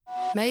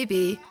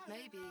Maybe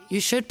you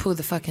should pull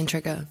the fucking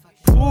trigger.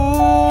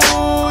 Pull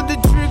the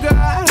trigger.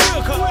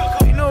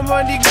 Ain't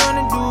nobody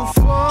gonna do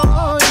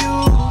for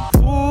you.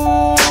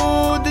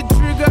 Pull the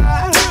trigger.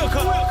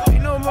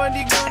 Ain't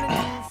nobody gonna do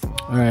for you.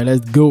 All right,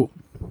 let's go.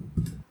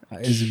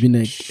 It's been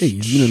a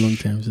long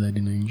time since I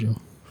did an intro.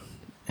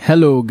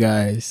 Hello,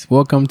 guys.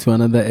 Welcome to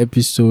another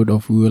episode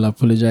of We Will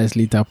Apologize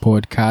Later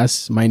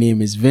podcast. My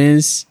name is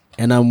Vince,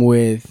 and I'm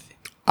with.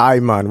 Hi,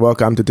 man.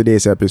 Welcome to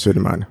today's episode,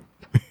 man.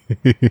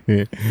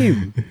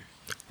 Him.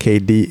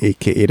 KD,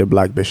 aka the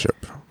Black Bishop.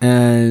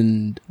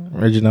 And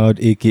Reginald,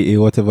 aka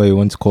whatever you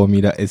want to call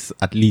me, that is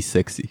at least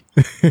sexy.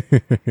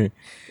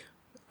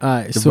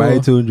 alright, The so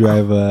Brighton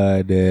driver,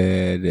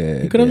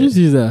 you could have just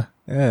used that.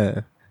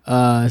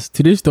 yeah,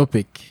 Today's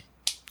topic.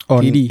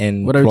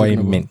 KD, what are we talking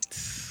unemployment.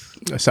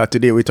 So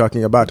today we're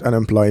talking about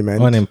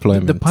unemployment.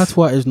 Unemployment. The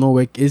patois is not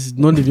work. It's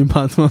not even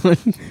patois.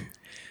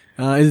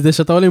 It's the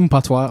Chateaulim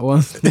patois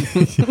one.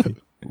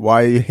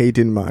 Why are you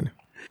hating, man?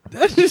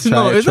 That is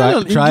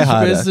try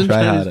harder.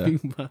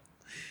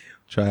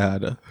 Try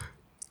harder.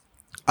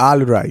 All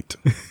right.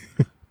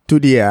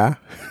 Today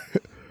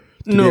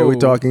we're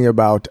talking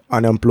about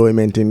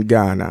unemployment in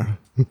Ghana.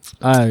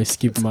 I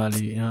skip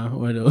Mali. Yeah,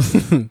 what else?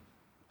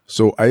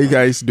 So are you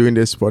guys doing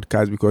this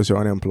podcast because you're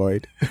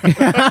unemployed?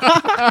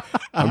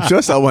 I'm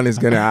sure someone is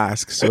going to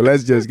ask. So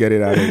let's just get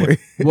it out of the way.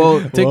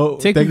 Well,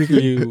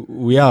 technically,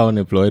 we are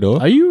unemployed, though.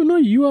 Are you? No,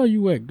 you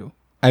work though.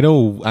 I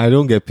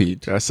don't get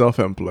paid. You're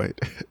self-employed.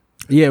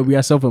 Yeah, we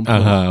are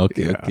self-employed.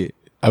 Okay.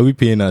 Are we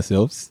paying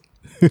ourselves?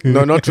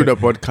 No, not through the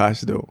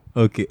podcast, though.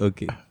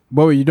 Okay.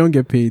 But you don't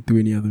get paid through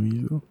any other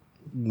means, though.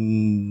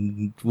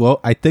 Well,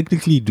 I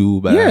technically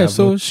do, but yeah, I have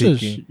so not shush.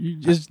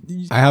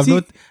 taken, I have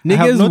not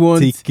Niggas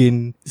want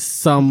taken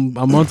some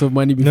amount of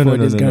money before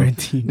it is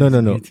guaranteed. No.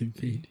 Getting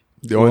paid.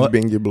 The ones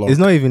being the block. It's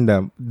not even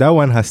that. That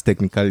one has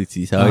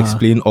technicalities. I'll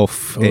explain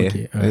off air.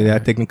 Okay, There are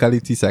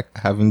technicalities I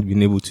haven't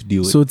been able to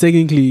deal with. So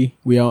technically,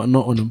 we are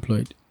not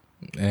unemployed.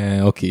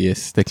 Okay,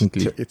 yes,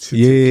 technically. It's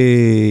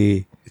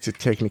a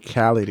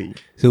technicality.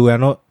 So we are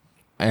not,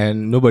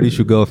 and nobody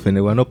should go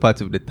offended. We're not part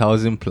of the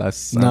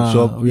 1,000+. Nah, I'm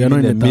sure we are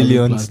not in the the 1,000+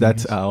 millions that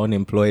niggas. are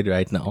unemployed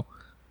right now.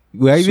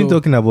 We are even So-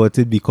 talking about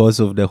it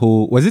because of the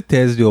whole. Was it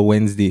Thursday or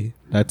Wednesday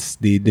that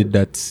they did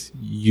that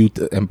youth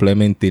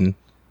employment thing?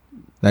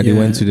 That they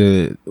went to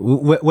the.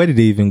 Where did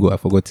they even go? I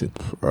forgot it.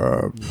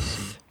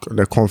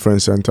 The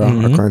conference center,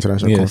 Accra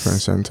International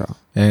Conference Center.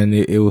 And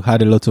it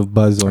had a lot of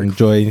buzz on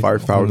Joy.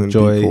 5,000 on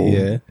Joy, people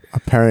yeah.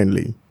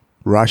 apparently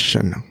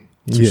rushing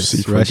to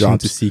seek for rushing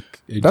jobs. to seek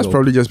a That's job.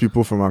 probably just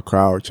people from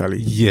Accra,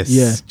 Charlie. Yes,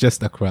 Yeah.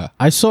 just Accra.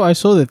 I saw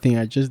the thing.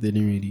 I just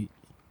didn't really.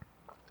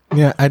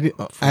 Yeah,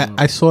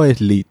 I saw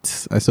it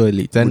late.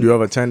 Would And you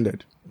have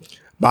attended?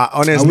 But I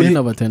honestly, wouldn't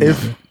have attended.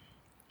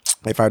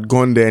 if I'd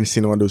gone there and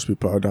seen all those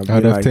people, I would have I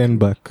would been have like, turned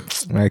back.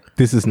 Like,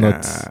 this is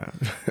not.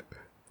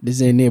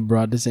 This ain't it,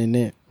 bro. This ain't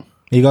it.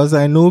 Because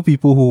I know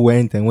people who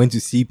went to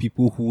see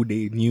people who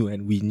they knew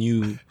and we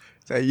knew.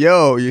 Say,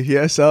 yo, you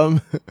hear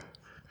some?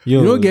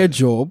 Yo, You don't get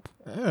job.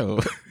 Oh.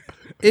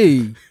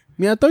 Hey,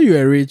 me, I thought you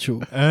were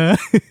Rachel.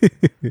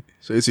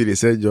 So you see, they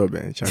said job,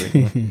 Charlie.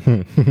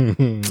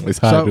 It's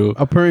hard, So though.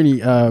 apparently,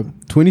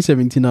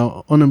 2017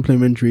 our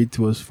unemployment rate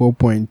was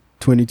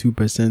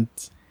 4.22%.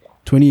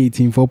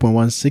 2018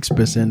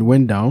 4.16%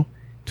 went down.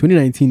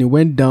 2019 it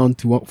went down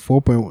to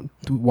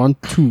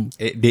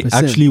 4.12%. They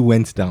actually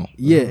went down.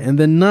 Yeah, and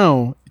then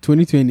now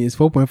 2020 is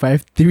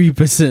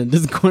 4.53%.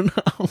 It's gone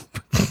up.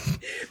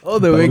 All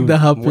the work that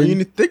happened. When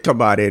you think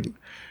about it,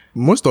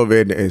 most of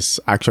it is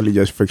actually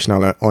just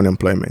frictional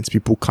unemployment.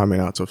 People coming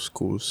out of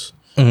schools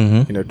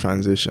in a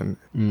transition.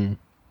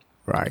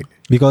 Right.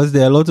 Because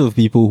there are a lot of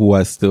people who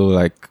are still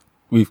like,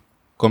 we've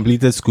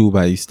completed school,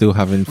 but you still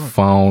haven't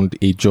found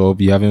a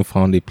job. You haven't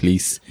found a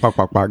place. Pack,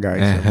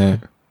 guys.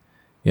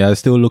 Yeah,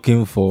 still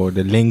looking for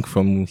the link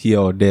from here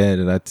or there.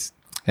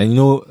 And you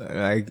know,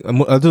 like a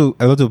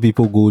lot of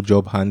people go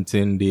job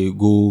hunting. They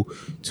go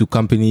to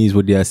companies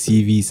with their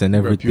CVs and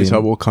everything.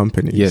 Reputable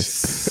companies.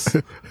 Yes.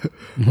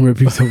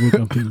 Reputable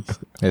companies.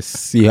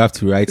 Yes, you have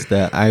to write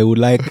that. I would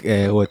like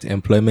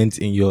employment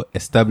in your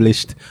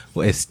established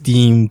or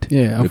esteemed.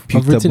 Yeah, I've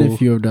written a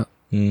few of that.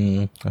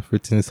 I've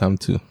written some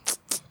too.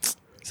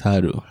 It's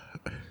hard though.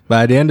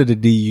 But at the end of the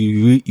day,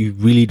 you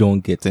really don't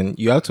get, and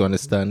you have to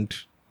understand.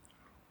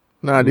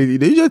 Nah, they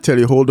usually tell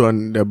you, hold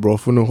on, the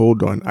brofuno,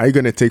 hold on. Are you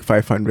going to take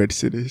 500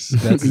 cities?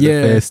 That's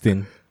Yeah. the first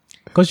thing.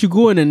 Because you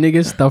go in and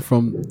niggas stuff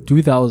from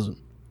 2000.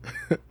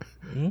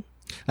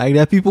 Like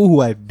there are people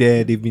who are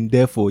there, they've been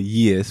there for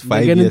years,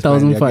 5 getting years. man,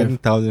 they're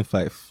 1,500. getting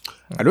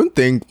 1,500. I don't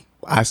think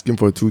asking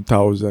for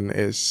 2,000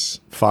 is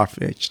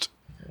far-fetched.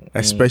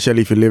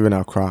 Especially if you live in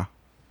Accra.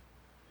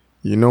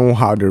 You know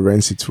how the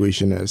rent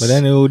situation is. But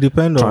then it will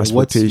depend on what you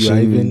are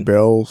transportation,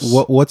 bills.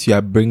 what you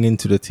are bringing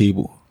to the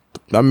table.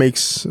 That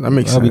makes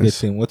That'll be the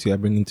sense. thing, what you are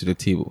bringing to the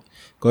table.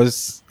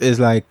 Because it's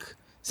like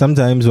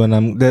sometimes when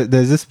I'm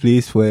there's this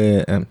place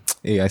where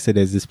I said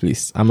there's this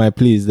place. At my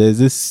place, there's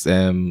this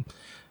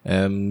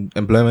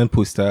employment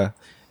poster.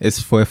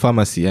 It's for a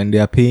pharmacy and they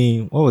are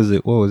paying what was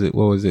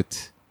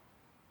it?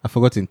 I've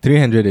forgotten.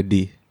 300 a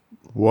day.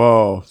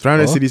 Whoa,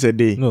 300 Oh? cities a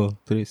day. No,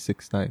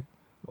 369.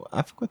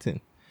 I've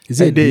forgotten.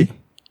 Is it A day.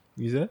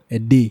 Is that? A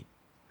day.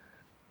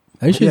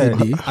 Are you sure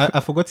it's a day?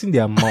 I've forgotten the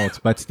amount,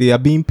 but they are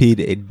being paid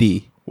a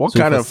day. What So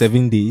kind for of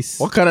 7 days?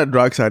 What kind of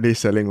drugs are they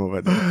selling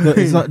over there? No,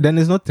 it's not. Then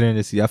it's not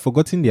 300 cedis. I've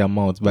forgotten the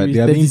amount, but Maybe they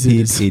are being 30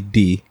 paid cedis. a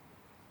day.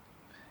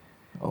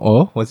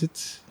 Or was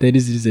it? That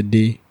is a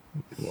day.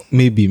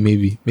 Maybe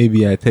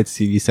I 30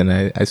 cedis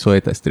and I saw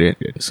it as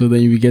 300. So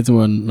then you will get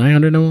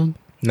 900 a month.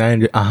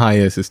 900.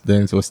 Yes,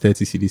 then it was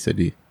 30 cedis a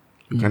day.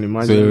 You can So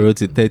imagine. they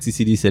wrote it 30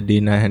 cedis a day,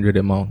 900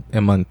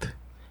 a month.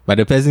 But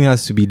the person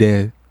has to be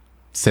there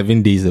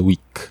 7 days a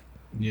week.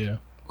 Yeah.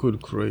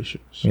 Good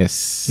gracious.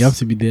 Yes. You have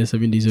to be there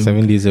 7 days a week.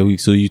 7 days a week.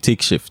 So you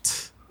take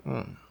shifts.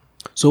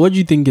 So what do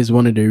you think is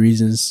one of the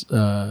reasons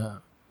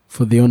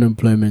for the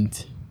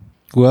unemployment?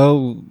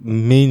 Well,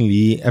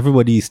 mainly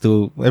everybody is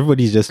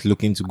just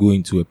looking to go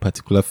into a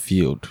particular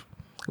field.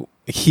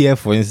 Here,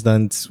 for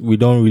instance, we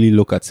don't really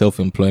look at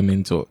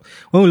self-employment, or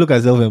when we look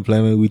at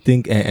self-employment, we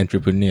think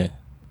entrepreneur.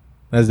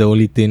 That's the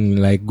only thing,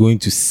 like going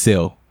to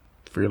sell.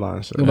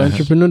 Freelancer. No, but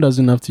entrepreneur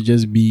doesn't have to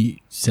just be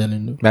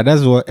selling. Though. But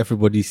that's what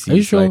everybody sees. Are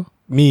you sure? Like,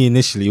 me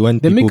initially, when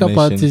The people makeup mention,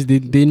 artists,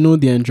 they know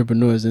they're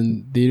entrepreneurs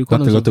and they not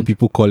call a lot of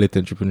people call it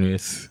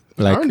entrepreneurs.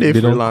 Like Aren't they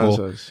don't call.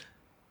 freelancers?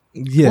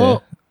 Yeah.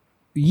 Well,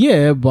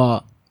 yeah,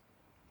 but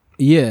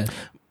yeah.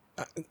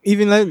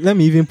 Even let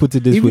me even put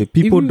it this way: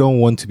 people don't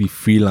want to be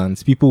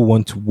freelance. People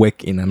want to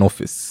work in an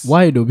office.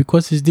 Why though?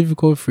 Because it's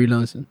difficult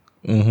freelancing.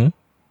 Mm-hmm.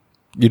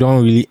 You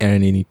don't really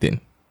earn anything.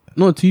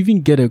 No, to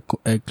even get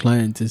a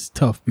client is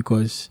tough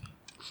because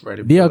they are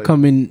Credibility.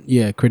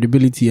 coming,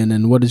 credibility, and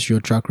then what is your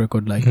track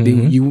record like?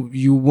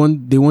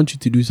 Mhm. They want you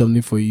to do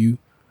something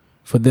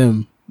for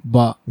them,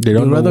 but They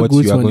don't they'd know rather what go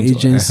you to are an going to-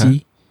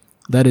 agency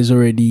that is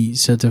already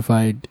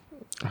certified.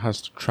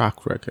 Has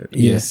track record.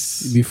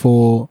 Yes.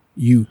 Before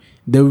you.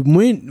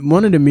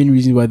 One of the main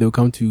reasons why they'll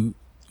come to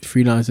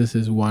freelancers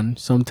is one,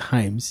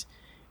 sometimes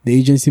the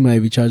agency might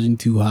be charging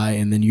too high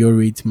and then your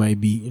rate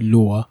might be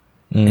lower.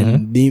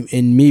 Mhm.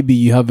 And maybe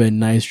you have a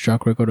nice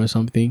track record or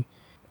something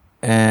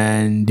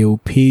and they'll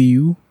pay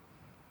you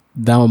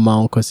that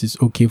amount because it's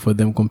okay for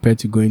them compared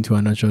to going to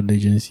a natural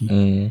agency.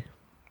 Mm.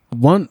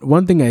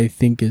 One thing I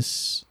think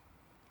is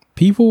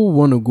people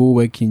want to go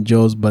work in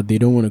jobs but they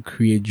don't want to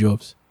create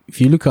jobs. If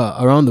you look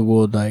at around the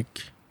world,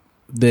 like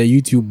the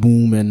YouTube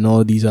boom and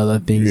all these other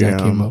things that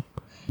Yeah. came up,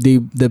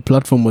 the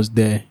platform was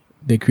there.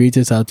 The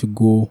creators had to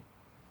go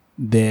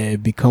there,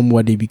 become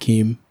what they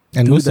became.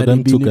 And Do most of that them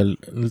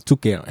in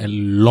took a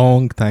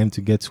long time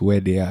to get to where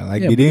they are.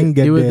 Like Yeah, they but didn't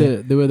get were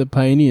there. they were the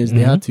pioneers. They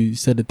had to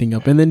set the thing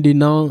up, and then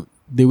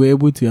they were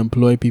able to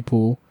employ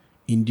people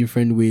in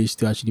different ways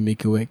to actually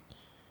make it work.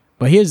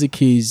 But here's the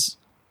case: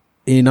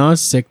 in our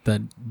sector,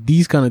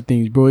 these kind of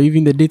things, bro.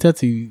 Even the data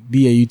to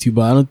be a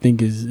YouTuber, I don't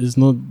think is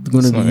not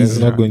going to be It's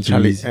easy. not going to be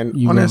Charlie, easy. and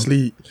You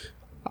honestly,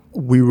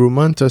 we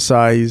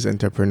romanticize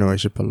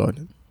entrepreneurship a lot.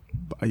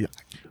 But yeah,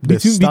 the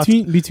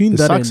between the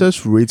that and,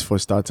 success rate for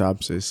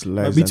startups is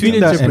less. between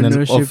than that and an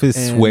 10%.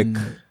 office work.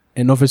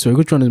 and office work,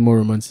 which one is more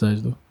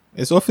romanticized though?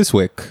 It's office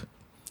work.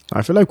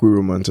 I feel like we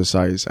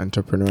romanticize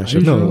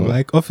entrepreneurship. No, sure?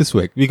 like office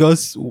work.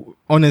 Because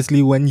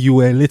honestly, when you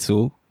were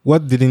little,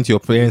 what didn't your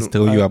parents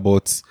tell you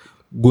about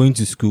going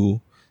to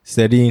school,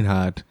 studying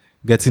hard,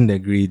 getting the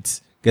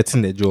grades,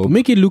 getting the job?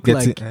 Make it look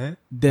getting, like eh?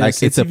 the Like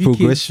it's a certificate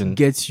progression.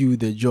 gets you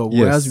the job, Yes.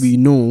 whereas we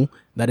know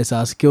that it's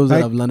our skills that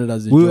Like, have landed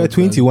as the We job. were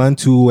 21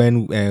 too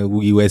when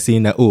we were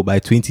saying that, by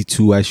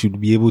 22 I should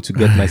be able to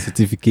get my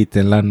certificate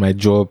and land my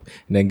job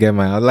and then get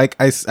my, like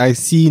I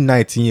see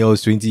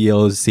 19-year-olds,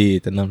 20-year-olds say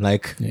it and I'm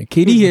like, Yeah,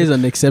 KD here is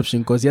an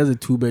exception because he has a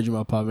 2-bedroom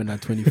apartment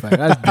at 25.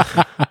 That's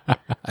different.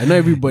 I know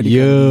everybody.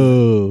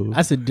 yo.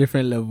 That's a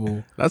different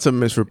level. That's a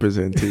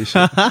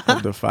misrepresentation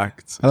of the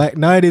facts. Like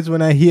nowadays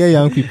when I hear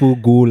young people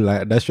go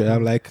like that shit,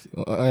 I'm like,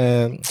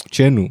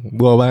 Chenu,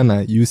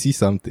 Buabana, you see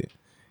something.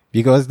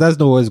 Because that's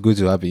not what's going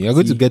to happen. You're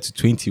going to get to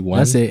 21.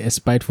 That's a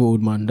spiteful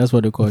old man. That's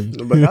what they call you.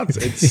 No, but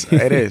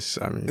it is.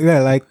 I mean,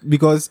 Yeah, like,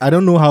 because I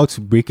don't know how to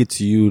break it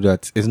to you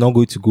that it's not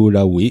going to go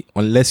that way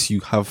unless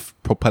you have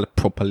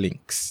proper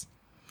links.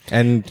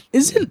 And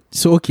Is it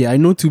so? Okay, I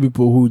know 2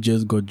 people who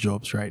just got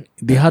jobs. Right?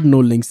 They had no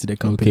links to the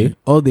company. Okay.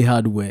 All they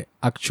had were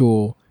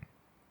actual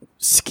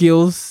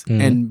skills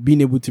and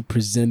being able to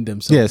present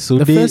themselves. Yeah, so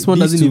the first one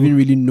these doesn't two- even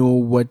really know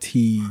what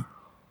he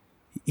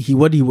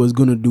was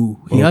gonna do.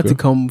 He had Okay. to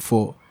come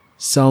for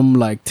some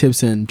like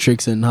tips and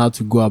tricks and how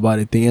to go about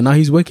a thing. And now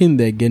he's working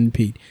there getting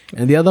paid.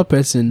 And the other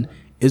person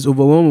is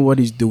overwhelmed with what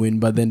he's doing,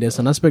 but then there's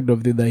an aspect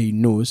of it that he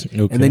knows.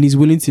 Okay. And then he's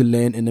willing to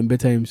learn and then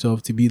better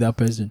himself to be that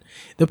person.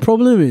 The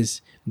problem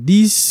is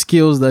these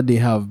skills that they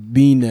have,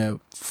 being a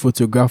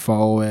photographer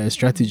or a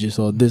strategist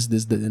or this,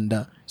 and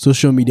that,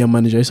 social media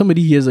manager. If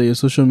somebody hears that you're a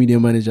social media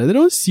manager, they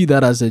don't see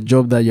that as a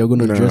job that you're going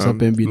to dress up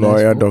and be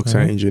lawyer, nice for. doctor,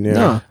 engineer.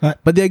 No,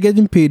 but they're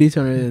getting paid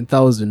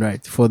 800,000,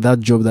 right, for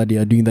that job that they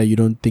are doing that you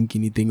don't think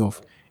anything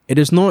of. It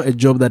is not a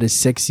job that is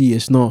sexy.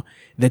 It's not.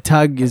 The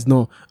tag is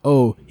not.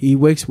 He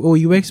works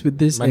with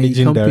this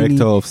Managing company.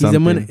 director of He's a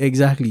something.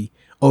 exactly.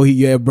 Oh,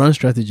 you're a brand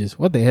strategist.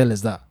 What the hell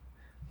is that?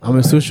 I'm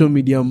a social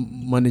media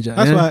manager.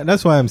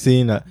 That's why I'm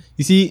saying that.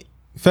 You see,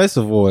 first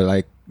of all,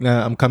 like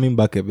I'm coming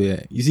back a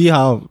bit. You see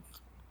how,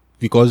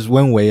 because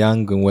when we're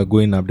young and we're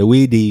growing up, the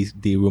way they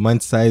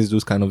romanticize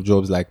those kind of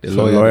jobs, like the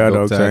lawyer,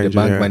 the doctor, the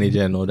bank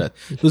manager, and all that.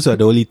 Those are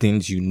the only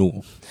things you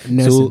know.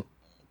 Nursing.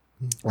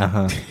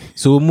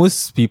 So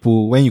most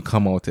people, when you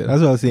come out, that's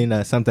what I was saying,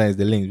 that sometimes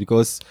the links,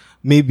 because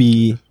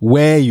maybe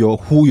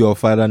who your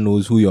father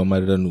knows, who your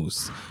mother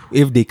knows,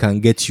 if they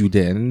can get you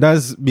there. And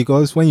that's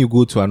because when you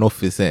go to an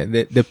office,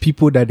 the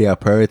people that they are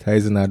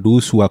prioritizing are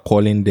those who are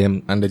calling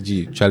them under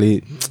G.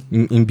 Charlie,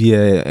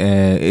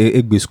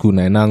 Egbe school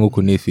na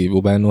nangoku nefi,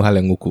 obano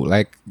halengoku.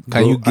 Like,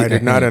 can you get? I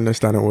did not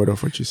understand a word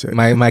of what you said.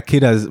 My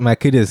kid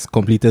has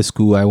completed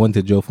school. I want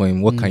a job for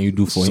him. What can you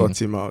do for him?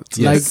 Sort him out.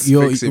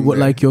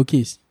 Like your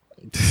case.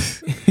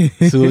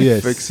 So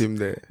yes, fix him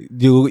there.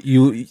 They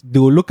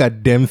will look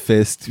at them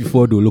first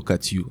before they'll look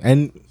at you.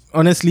 And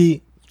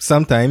honestly,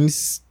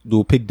 sometimes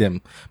they'll pick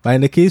them. But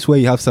in the case where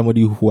you have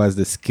somebody who has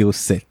the skill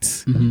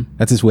set,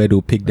 that is where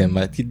they'll pick them.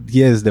 But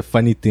here's the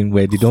funny thing,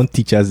 where they don't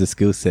teach us the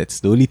skill sets.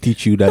 They only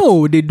teach you that.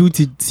 No, they do.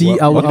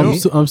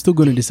 I'm still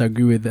going to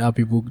disagree with how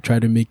people try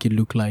to make it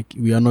look like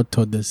we are not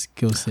taught the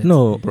skill set.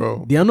 No,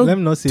 bro. They are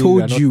not,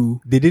 told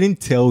you. They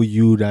didn't tell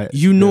you that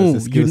you know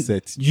the skill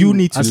set. You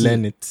need to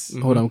learn it.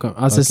 Hold on.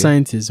 As a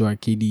scientist or a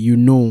KD, you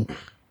know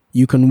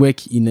you can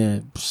work in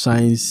a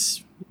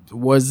science.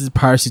 Was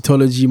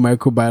parasitology,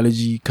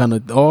 microbiology kind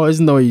of, or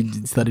isn't that what you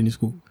studied in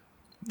school?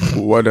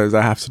 What does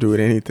that have to do with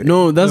anything?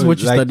 No, that's what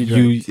you studied,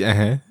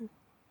 right?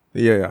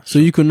 Yeah. So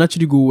you can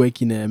actually go work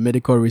in a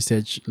medical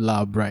research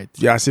lab, right?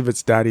 Yeah, as if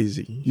it's that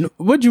easy. No,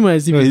 what do you mean?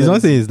 As if he's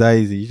not saying it's that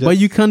easy. But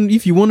you can,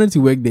 if you wanted to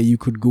work there, you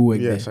could go work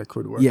there. Yes, I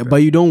could work there.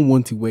 But you don't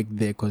want to work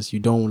there because you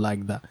don't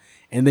like that.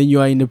 And then you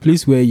are in a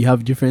place where you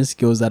have different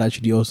skills that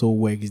actually also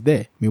works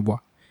there,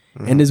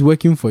 and it's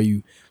working for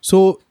you.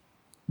 So,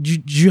 do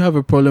you have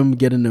a problem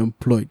getting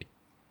employed?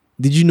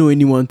 Did you know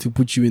anyone to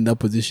put you in that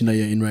position that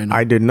you're in right now?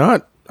 I did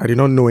not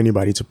know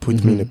anybody to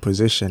put me in a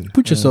position.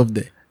 Put yourself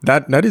there.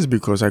 That is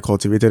because I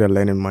cultivated a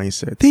learning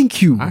mindset.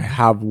 Thank you. I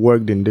have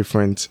worked in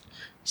different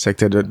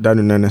sectors that do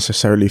not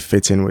necessarily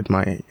fit in with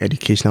my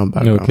educational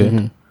background.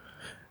 Okay.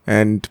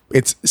 And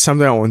it's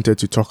something I wanted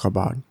to talk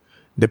about.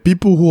 The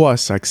people who are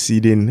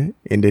succeeding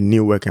in the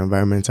new work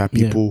environment are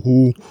people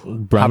who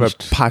have a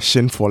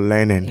passion for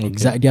learning.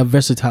 Exactly. They are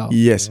versatile.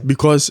 Yes,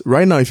 because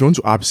right now, if you want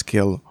to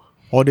upskill,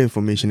 all the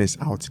information is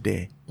out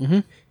there.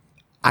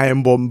 I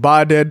am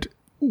bombarded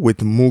with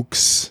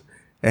MOOCs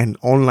and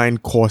online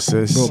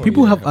courses. Bro,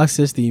 people have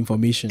access to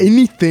information.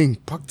 Anything,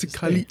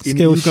 practically anything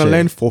you can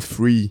learn for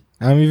free.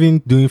 I'm even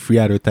doing free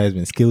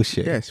advertisement,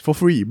 Skillshare. Yes, for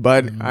free.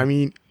 But I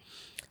mean,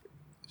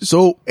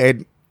 so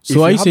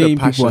are you saying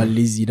people are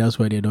lazy? That's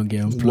why they don't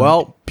get employed?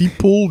 Well,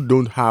 people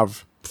don't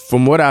have,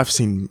 from what I've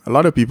seen, a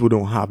lot of people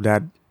don't have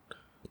that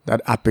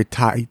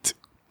appetite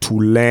to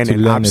learn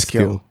and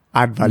upskill,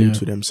 add value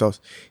to themselves.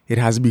 It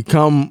has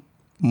become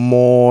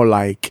more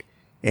like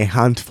a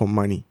hunt for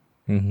money.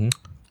 Thank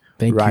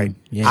you.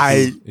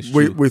 Yes.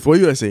 With what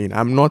you are saying,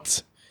 I'm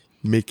not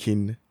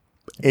making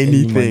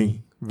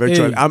anything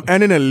virtually. I'm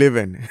earning a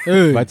living.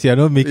 But you're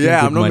not making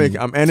I'm not money. making.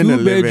 I'm earning a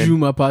living.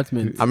 2-bedroom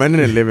apartment. I'm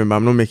earning a living, but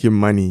I'm not making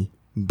money.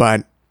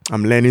 But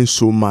I'm learning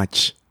so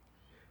much,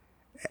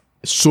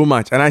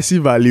 and I see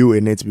value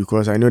in it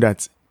because I know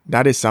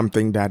that is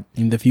something that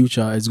in the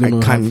future is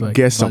going to can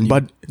get some.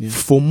 But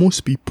for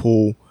most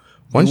people,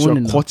 once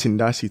you're caught in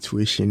that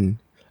situation,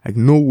 like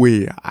no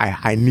way,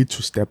 I need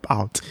to step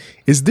out.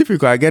 It's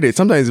difficult. I get it.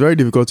 Sometimes it's very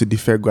difficult to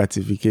defer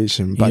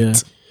gratification,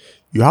 but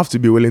you have to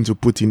be willing to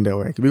put in the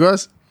work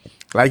because,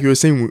 like you were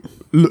saying,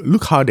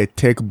 look how the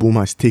tech boom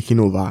has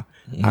taken over.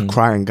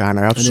 Accra and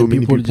Ghana. I have so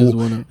many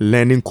people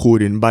learning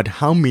coding, but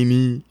how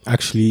many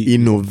actually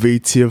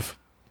innovative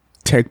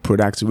tech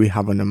products we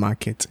have on the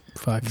market?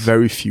 Facts.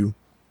 Very few.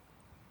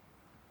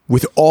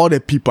 With all the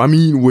people,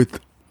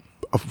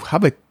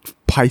 have a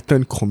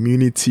Python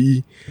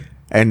community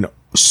and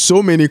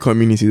so many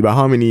communities, but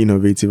how many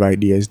innovative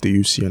ideas do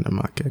you see on the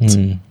market?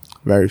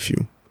 Very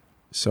few.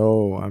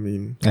 So, I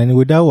mean... And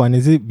with that one,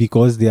 is it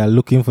because they are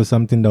looking for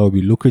something that will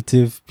be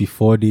lucrative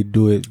before they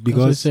do it?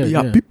 Because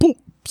people...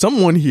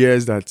 Someone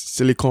hears that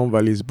Silicon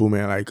Valley is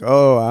booming, like,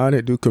 oh, I want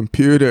to do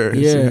computers.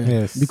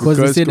 Yes. Because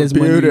they say there's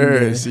money in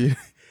there.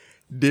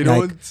 They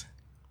don't...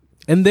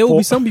 And there will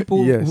be some people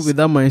with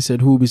that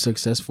mindset who will be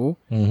successful,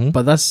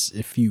 but that's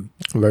a few.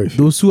 Very few.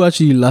 Those who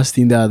actually last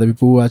in there are the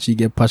people who actually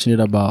get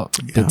passionate about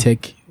the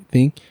tech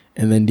thing,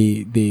 and then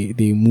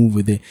they move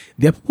with it.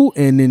 There are people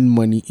earning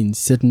money in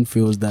certain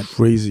fields that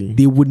crazy.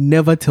 They would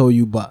never tell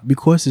you about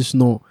because it's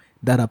not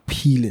that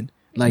appealing.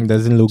 Like, it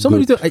doesn't look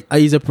somebody good. I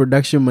is a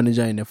production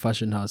manager in a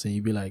fashion house, and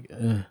you'd be like,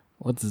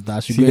 what is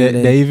that?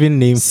 They even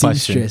name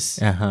fashion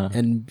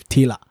and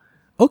tailor.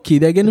 Okay,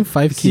 they're getting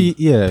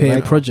 5K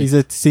per project.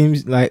 It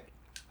seems like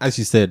as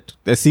you said,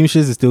 the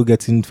seamstress is still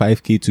getting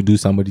 5K to do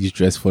somebody's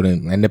dress for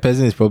them, and the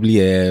person is probably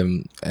a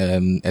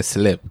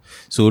celeb,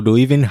 so they'll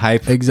even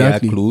hype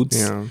Exactly. their clothes,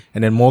 Yeah.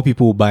 and then more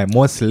people will buy,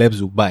 more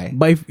celebs will buy.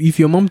 But if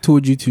your mom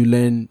told you to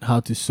learn how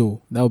to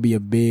sew, that would be a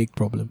big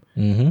problem.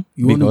 Mm-hmm.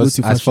 You want to go Because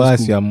to as far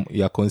fashion as school.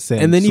 you're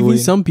concerned, And then even sewing-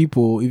 some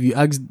people, if you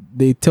ask,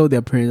 they tell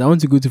their parents, I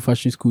want to go to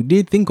fashion school.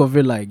 They think of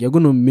it like you're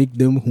going to make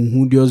them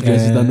hundios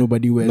dresses Yeah. that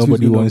nobody wears.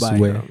 Nobody Who's gonna wants to buy?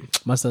 wear.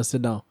 Master,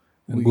 sit down.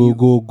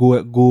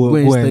 Go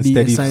and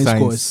study science science.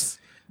 course.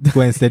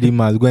 Go and study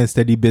math. Go and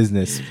study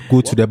business.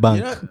 Go to the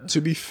bank.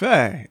 To be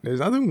fair, there's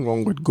nothing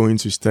wrong with going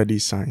to study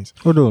science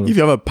Hold on. if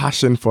you have a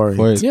passion for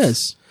it.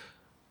 Yes.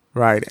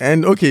 Right.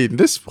 And okay,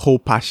 this whole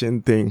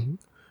passion thing,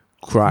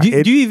 Do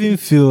you even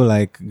feel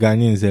like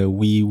Ghanaians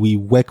we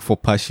work for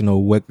passion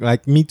or work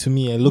like me? To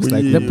me, it looks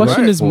like We- The we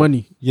passion work is for-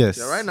 money. Yes.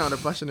 Yeah, right now the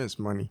passion is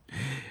money.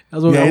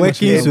 That's what We Yeah, are we're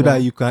working yeah, so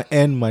that you can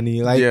earn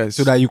money, like Yes.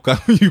 so that you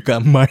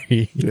can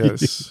marry.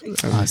 Yes.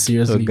 Ah, So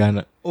seriously.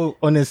 Ghana. Oh,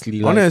 honestly,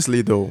 like,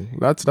 Honestly though,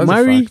 that's a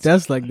Marry, fact.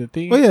 that's like the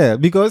thing. oh yeah,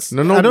 because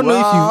No, I don't know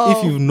wow.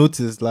 if you've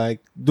noticed,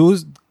 like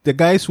the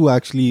guys who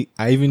actually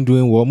are even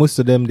doing well, most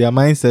of them, their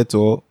mindset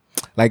or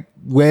like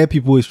where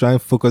people is trying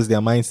to focus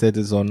their mindset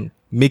is on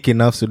make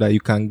enough so that you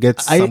can get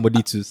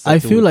somebody to settle I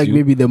feel with like you.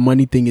 maybe the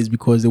money thing is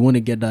because they want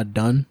to get that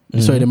done.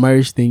 Sorry, the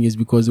marriage thing is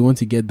because they want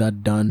to get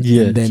that done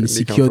Yeah. and then So they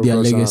secure can their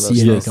focus on legacy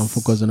other and they stuff.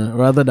 can focus on it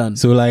rather than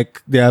So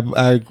like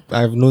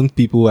I've known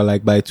people who are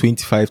like by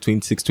 25,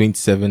 26,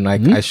 27,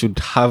 like Mhm. I should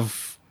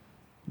have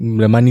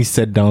the money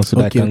set down so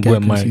that I can go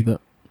and see marry.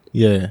 that.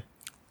 Yeah.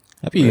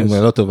 I think Yes.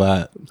 a lot of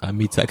our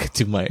mates are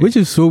getting married. Which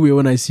is so weird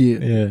when I see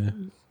it. yeah.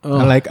 Oh.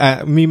 And like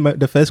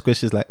the first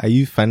question is like, are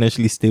you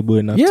financially stable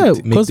enough Yeah, to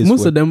make because this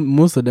most work?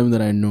 of them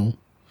that I know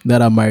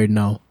that are married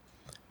now,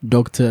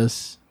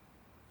 doctors.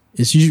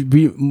 It's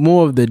usually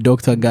more of the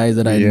doctor guys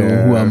that I know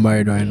who are Yeah.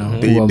 married right now.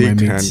 They Who are my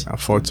can mates.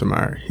 afford to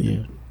marry. Yeah,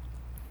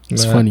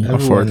 it's Nah, funny.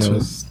 everyone Afford to.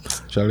 else,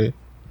 Charlie.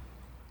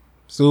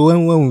 So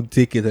when we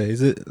take it,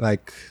 is it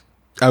like,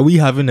 are we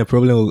having a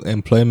problem with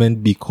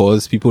employment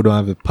because people don't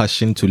have a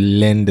passion to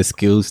learn the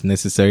skills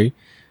necessary?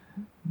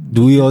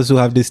 Do we also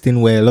have this thing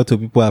where a lot of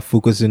people are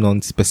focusing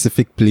on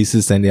specific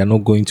places and they are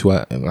not going to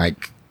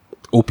like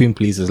open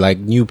places, like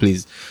new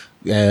places?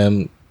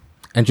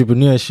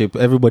 Entrepreneurship,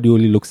 everybody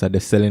only looks at the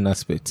selling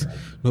aspect.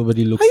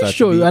 Nobody looks Are you at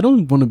sure? the- I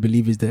don't want to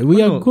believe it's that.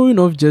 We Oh, are no. going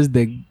off just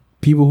the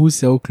people who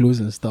sell clothes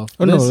and stuff.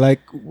 Oh no, Let's- like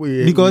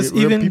because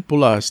Where even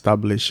people are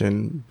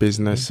establishing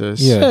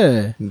businesses.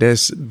 Yeah.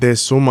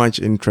 There's so much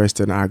interest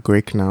in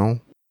agric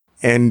now,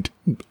 and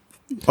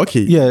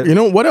okay, Yeah. you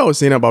know what I was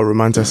saying about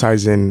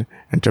romanticizing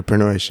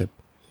entrepreneurship.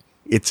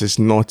 It is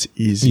not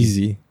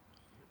easy.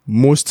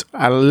 Most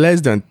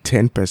less than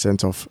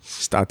 10% of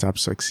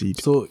startups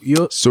succeed, So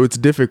so it's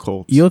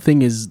difficult. your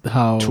thing is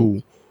how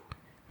to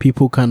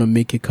people kind of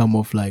make it come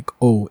off like,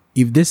 oh,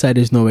 if this side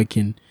is not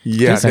working,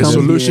 yeah, just the come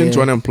solution here.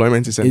 to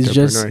unemployment is It's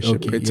just-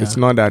 entrepreneurship. okay, It's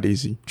yeah. not that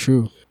easy,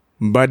 true.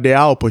 but there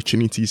are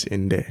opportunities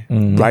in there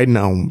Mhm. right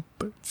now.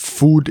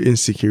 Food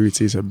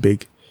insecurity is a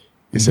big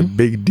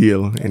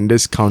deal in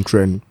this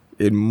country and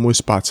in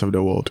most parts of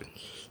the world.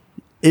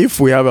 If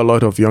we have a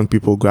lot of young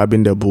people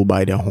grabbing the bull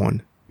by the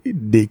horn,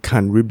 they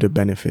can reap the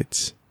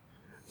benefits.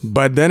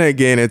 But then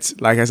again, it's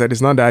like I said, it's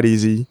not that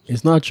easy.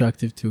 It's not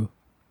attractive too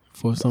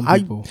for some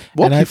people.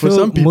 And I for feel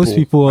some people, most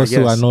people I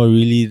also are guess. not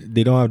really,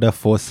 they don't have that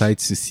foresight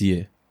to see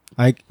it.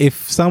 Like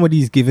if somebody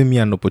is giving me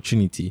an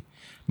opportunity,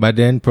 but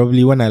then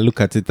probably when I look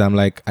at it, I'm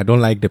like, I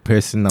don't like the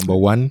person, number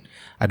one.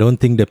 I don't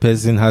think the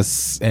person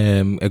has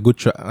a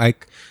good,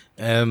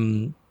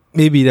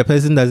 maybe the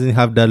person doesn't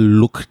have that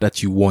look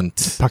that you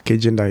want.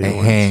 packaging that you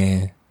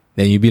want.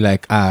 Then you be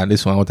like,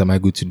 this one, what am I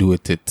going to do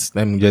with it?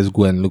 Let me just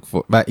go and look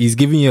for. But he's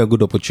giving you a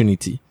good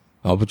opportunity,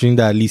 an opportunity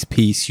that at least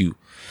pays you.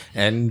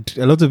 And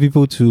a lot of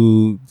people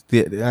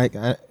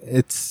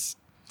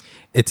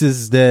it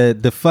is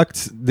the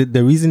fact that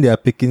the reason they are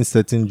picking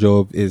certain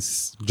jobs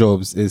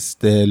is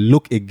the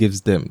look it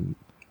gives them.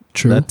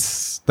 True.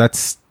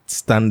 That's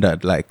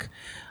standard. Like,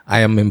 I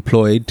am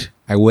employed.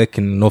 I work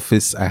in an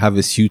office. I have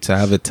a suit. I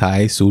have a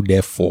tie. So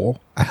therefore,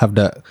 I have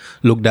that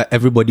look that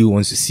everybody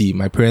wants to see.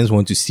 My parents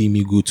want to see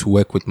me go to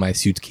work with my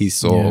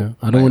suitcase. Or Yeah.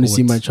 I don't want to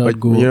see my child But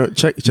go. you know,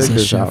 check as a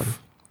this chef. out.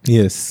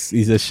 Yes,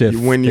 he's a chef.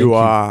 When Thank you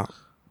are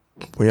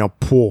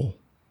poor,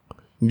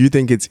 do you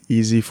think it's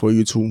easy for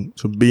you to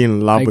be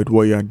in love I- with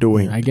what you are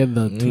doing? I get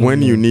that too.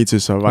 When you need to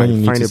survive, When you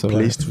need find to a survive.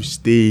 place to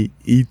stay,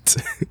 eat.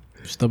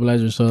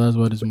 Stabilize yourself. That's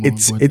what is more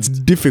important. It's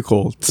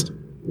difficult.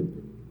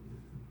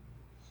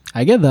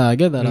 I get that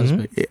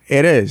aspect.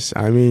 It is.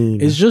 I mean,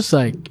 It's just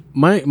like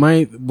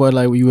but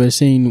like you were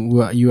saying,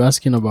 you were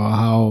asking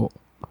about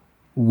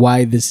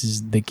why this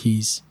is the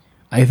case.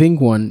 I think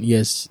one,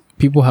 yes,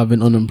 people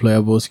having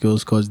unemployable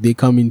skills because they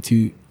come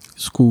into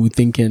school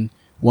thinking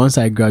once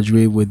I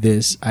graduate with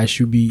this, I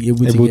should be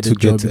able to get a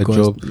job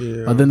because.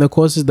 Yeah. But then the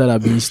courses that are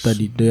being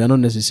studied, they are not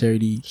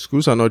necessarily.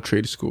 Schools are not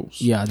trade schools.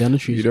 Yeah, they're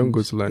not trade You schools. don't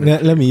go to learn.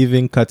 Let me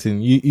even cut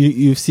in.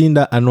 You've seen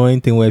that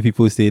annoying thing where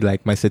people say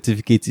like my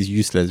certificate is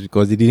useless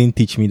because they didn't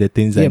teach me the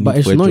things I Yeah, need but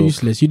it's for a not job.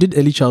 useless. You did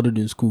early childhood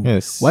in school.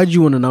 Yes. Why do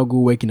you want to now go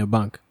work in a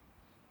bank?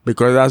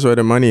 Because that's where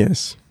the money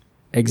is.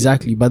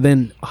 Exactly. But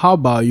then how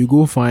about you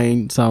go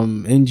find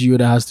some NGO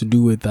that has to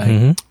do with like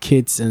Mhm.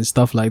 kids and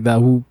stuff like that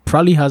who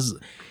probably has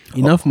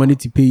enough money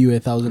to pay you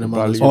 $1,000 a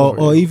month. Value.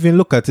 Or even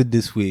look at it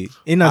this way.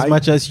 In as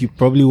much as you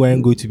probably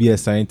weren't going to be a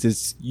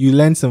scientist, you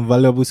learn some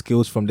valuable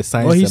skills from the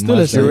science. Well, he's and still a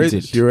maths that you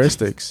scientist. did.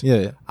 Heuristics.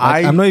 Yeah,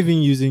 I- I'm not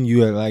even using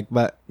you like,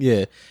 but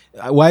yeah,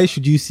 why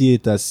should you see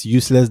it as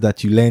useless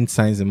that you learned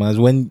science and maths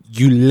when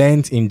you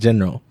learned in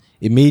general?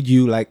 It made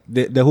you like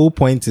the whole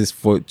point is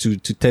to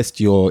test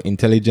your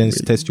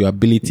intelligence, test your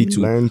ability to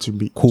learn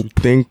to cope.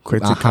 think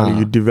critically. Aha.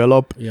 You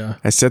develop Yeah.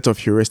 a set of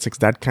heuristics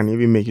that can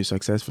even make you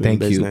successful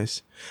Thank in you.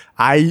 business.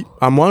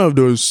 I'm one of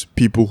those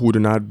people who do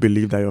not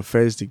believe that your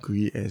first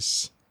degree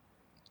is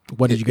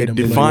What did you get it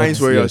employed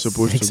defines with? where you're Yes,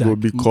 supposed to exactly. go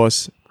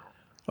because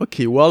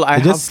okay, well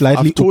It just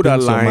slightly I've told that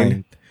opens your line,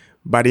 mind.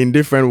 but in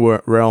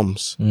different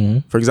realms.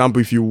 Mhm. For example,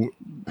 if you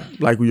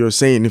like you're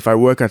saying, if I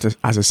work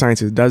as a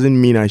scientist, doesn't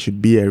mean I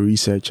should be a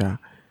researcher.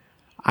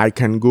 I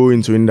can go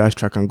into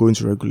industry, I can go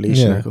into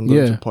regulation, Yeah. I can go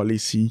Yeah. into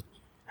policy,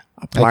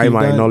 apply you've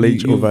my done-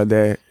 knowledge you- over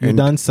there. You've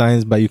done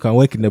science, but you can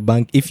work in the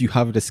bank if you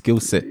have the skill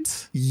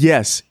set.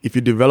 Yes, if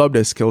you develop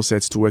the skill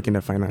sets to work in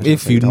the financial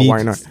If you sector, need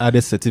why not?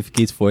 other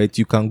certificates for it,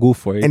 you can go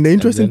for it. And the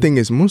interesting then- thing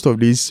is, most of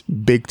these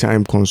big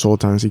time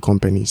consultancy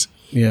companies,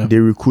 Yeah. they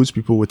recruit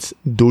people with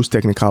those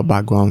technical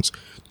backgrounds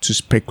to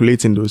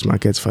speculate in those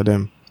markets for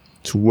them,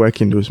 to work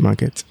in those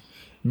markets.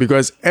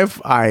 Because if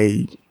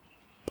I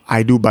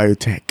do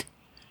biotech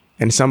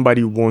and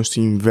somebody wants to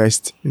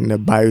invest in the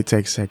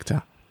biotech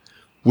sector,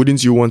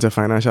 wouldn't you want a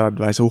financial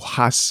advisor who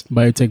has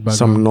Biotech background.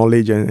 some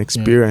knowledge and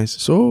experience?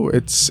 So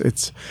it's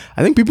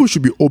I think people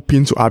should be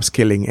open to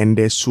upskilling, and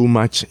there's so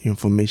much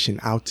information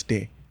out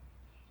there.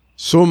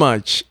 So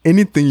much.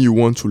 Anything you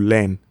want to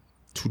learn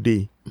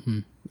today.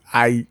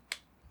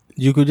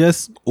 You could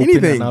just open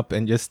Anything. an app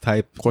and just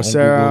type on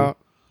Coursera.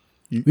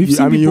 We've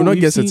seen I mean, you'll people- not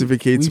we've get seen-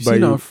 certificates We've by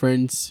seen you. our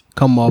friends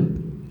come up,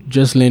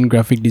 just learn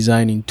graphic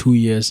design in 2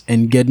 years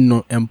and get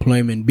no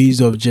employment based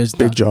off just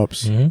big that.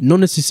 jobs. Not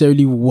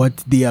necessarily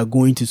what they are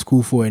going to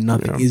school for and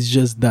nothing. Yeah. It's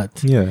just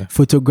that. Yeah.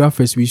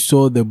 Photographers, we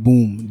saw the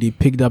boom. They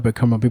picked up a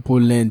camera. People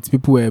learned.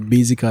 People were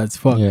basic as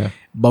fuck. Yeah.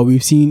 But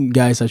we've seen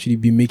guys actually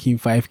be making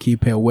 5K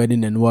per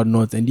wedding and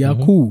whatnot, and they are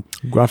cool.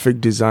 Graphic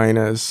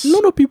designers, A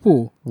lot of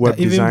people. web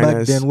Even designers.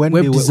 back then, when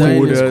Web they were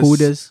designers,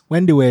 coders.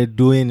 when they were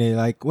doing it,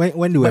 like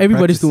when they were But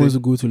everybody still wants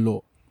practicing- to go to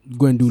law.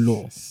 Go and do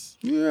law.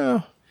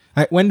 yeah,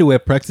 like, when they were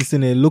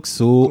practicing, it looked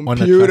so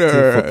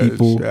unattractive for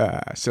people.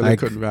 Yeah,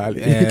 Silicon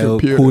Valley.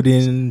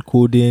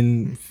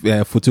 Coding,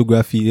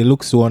 photography. They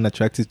look so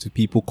unattractive to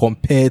people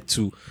compared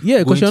to Yeah,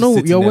 because going to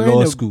sit you're in a wearing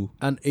law an school.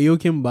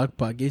 Aokin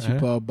backpack, HE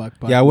Power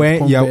backpack. You're wearing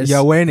Converse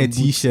you're wearing a and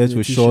boots t-shirt and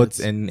with t-shirts. shorts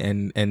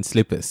and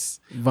slippers,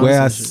 Vans and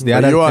whereas shit. the But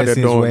other you are the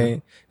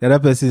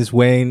person is don.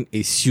 wearing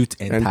a suit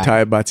and, And tie.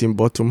 tie batting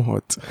bottom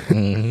hot.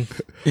 Mhm.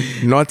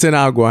 Not in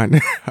Aguan.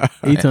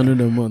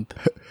 800 a month.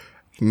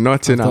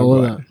 Not in After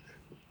all Aguan. that.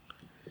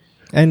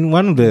 And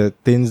one of the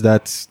things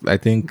that I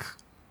think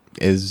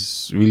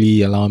is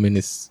really alarming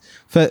is,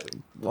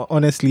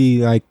 honestly,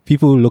 like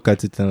people look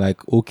at it and like,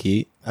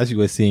 okay, as you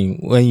were saying,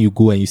 when you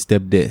go and you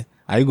step there,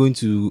 are you going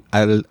to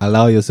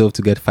allow yourself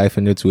to get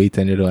 500 to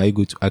 800, or are you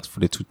going to ask for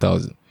the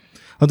 2,000?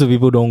 A lot of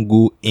people don't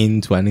go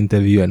into an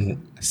interview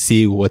and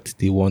say what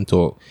they want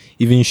or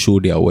even show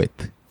their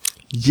worth.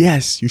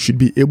 Yes, you should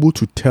be able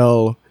to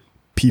tell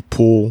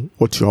people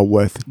what you are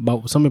worth.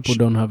 But some people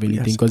don't have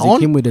anything Yes. because they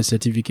came with a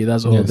certificate.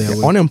 That's all Yes. they're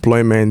with.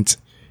 Unemployment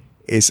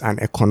is an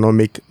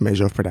economic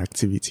measure of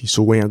productivity.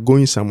 So when you're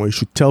going somewhere, you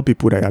should tell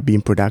people that you're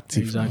being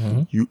productive.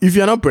 Exactly. If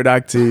you're not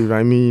productive,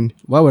 I mean,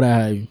 Why would I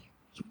hire you?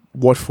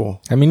 what for?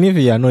 I mean, if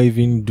you are not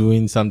even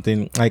doing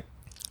something like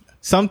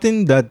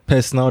something that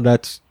personal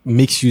that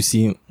makes you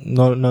seem,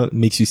 not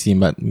makes you seem,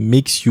 but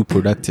makes you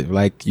productive,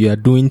 like you are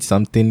doing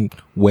something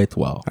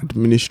worthwhile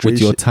Administration.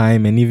 with your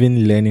time and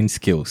even learning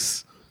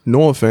skills.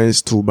 No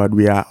offense too, but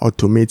we are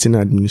automating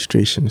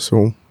administration.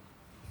 So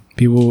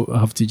People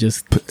have to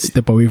just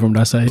step away from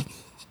that side.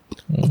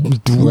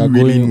 do We we are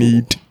really going-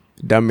 need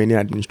that many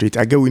administrators?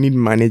 I guess we need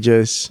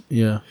managers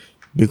Yeah.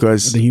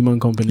 because The human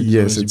component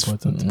yes, is it's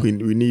always important.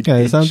 we need. Yeah,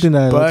 it's something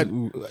that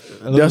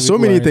but there are so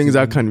many things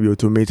that can be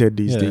automated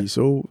these Yeah. days.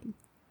 So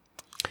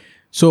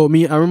So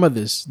I remember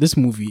this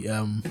movie,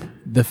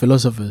 The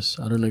Philosophers.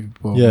 I don't know if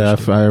people Yeah,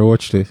 watched it. I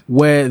watched it.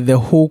 Where the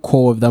whole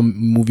core of that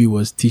movie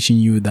was teaching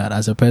you that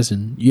as a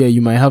person, yeah,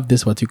 you might have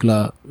this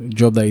particular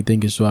job that you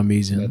think is so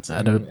amazing. That's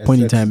At a a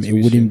point in set time, it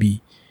situation. wouldn't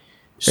be.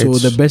 So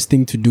It's- the best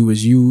thing to do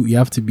is you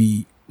have to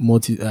be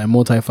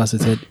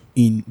multifaceted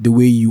in the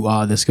way you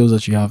are, the skills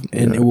that you have,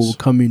 and it will Yes.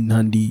 come in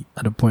handy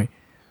at a point.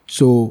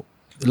 So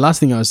the last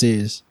thing I'll say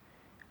is,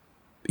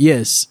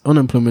 yes,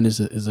 unemployment is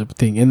a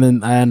thing, and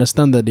then I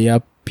understand that there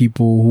are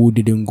people who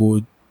didn't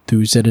go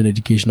through certain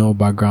educational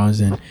backgrounds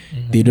and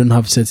they don't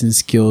have certain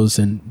skills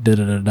and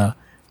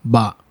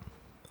but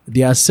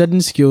there are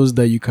certain skills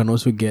that you can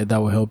also get that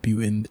will help you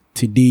in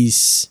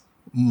today's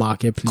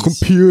marketplace.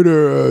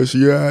 Computers,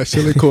 yeah,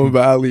 Silicon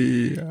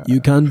Valley. You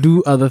can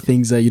do other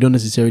things that you don't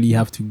necessarily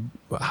have to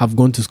have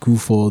gone to school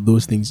for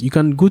those things. You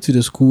can go to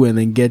the school and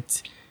then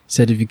get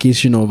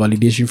certification or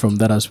validation from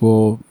that as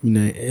well. You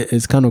know,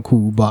 it's kind of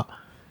cool, but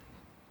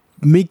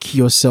make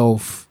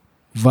yourself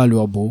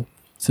valuable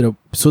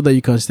so that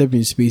you can step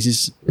in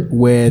spaces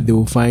where they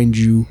will find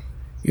you,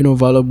 you know,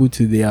 valuable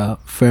to their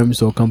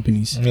firms or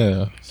companies.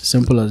 Yeah.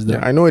 Simple as that.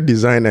 Yeah, I know a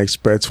design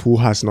expert who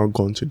has not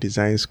gone to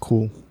design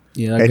school.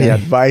 Yeah, And he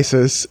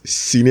advises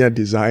senior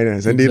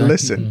designers and they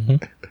listen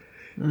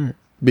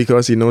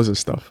because he knows his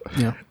stuff.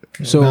 Yeah.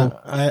 So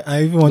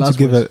I even want to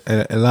give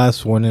a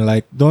last warning.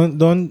 Like,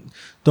 don't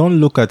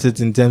look at it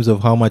in terms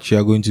of how much you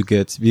are going to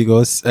get,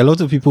 because a lot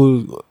of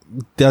people,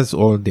 that's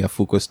all they are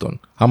focused on.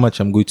 How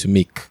much I'm going to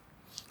make.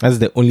 That's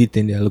the only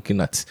thing they are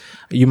looking at.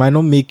 You might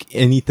not make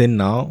anything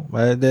now,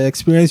 but the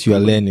experience you are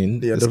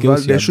learning, Yeah, the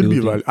skills there you are should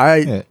building, be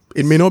value.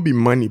 It may not be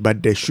money,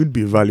 but there should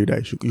be value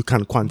that you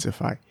can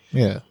quantify.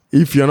 Yeah.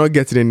 If you're not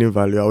getting any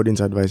value, I wouldn't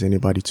advise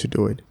anybody to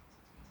do it.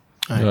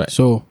 All Right.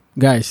 So,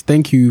 guys,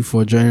 thank you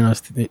for joining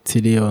us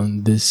today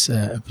on this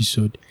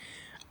episode.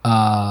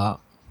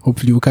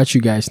 Hopefully, we'll catch you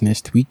guys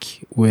next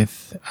week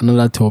with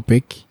another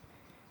topic.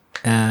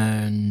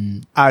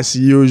 And As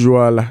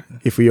usual,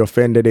 if we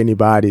offended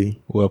anybody,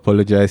 We'll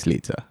apologize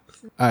later.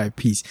 all right,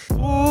 peace.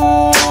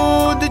 Pull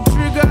the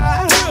trigger.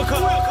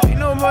 Ain't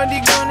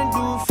nobody gonna